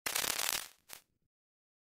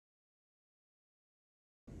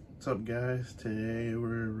What's up, guys? Today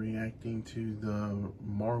we're reacting to the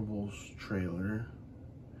Marvels trailer.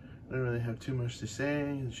 I don't really have too much to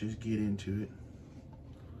say, let's just get into it.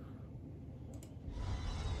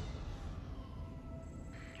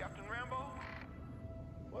 Captain Rambo?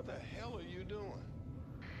 What the hell are you doing?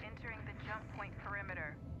 Entering the jump point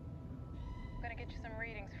perimeter. I'm gonna get you some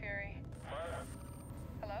readings, Fury.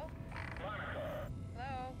 Hello?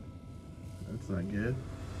 Hello? That's not good.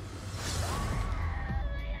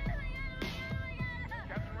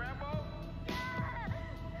 Captain Rambo?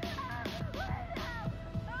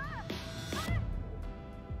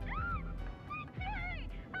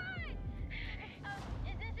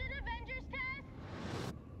 Is this an Avengers test?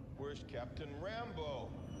 Where's Captain Rambo?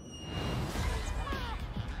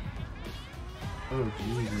 Oh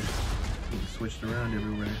Jesus, getting switched around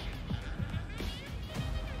everywhere.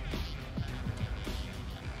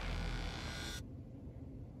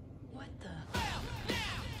 What the?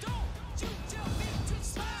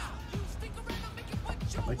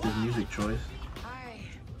 I like this music choice. Hi.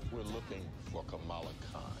 We're looking for Kamala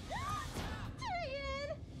Khan.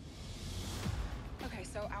 Okay,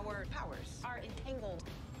 so our powers are entangled.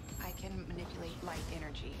 I can manipulate light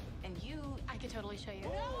energy. And I can totally show you.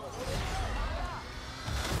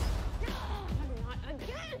 Not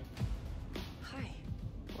again! Hi.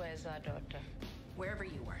 Where's our daughter? Wherever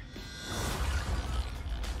you were.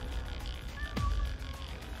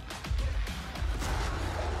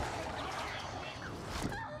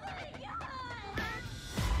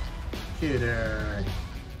 Kidder.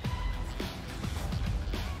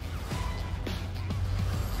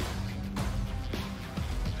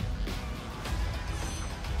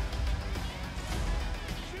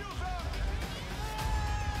 Shields up!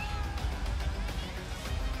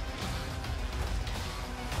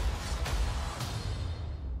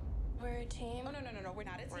 We're a team. Oh, no, we're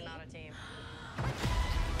not a team. We're not a team.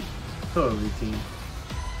 Totally team.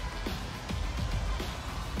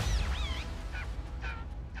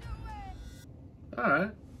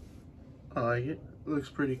 Alright. I like it. Looks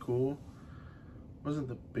pretty cool. Wasn't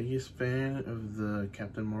the biggest fan of the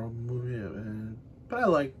Captain Marvel movie, but I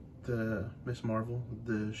liked the Miss Marvel,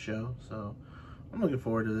 the show, so I'm looking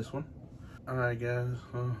forward to this one. Alright guys,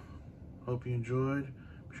 hope you enjoyed.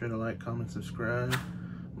 Be sure to like, comment, subscribe.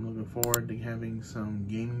 I'm looking forward to having some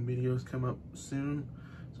gaming videos come up soon,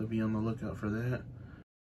 so be on the lookout for that.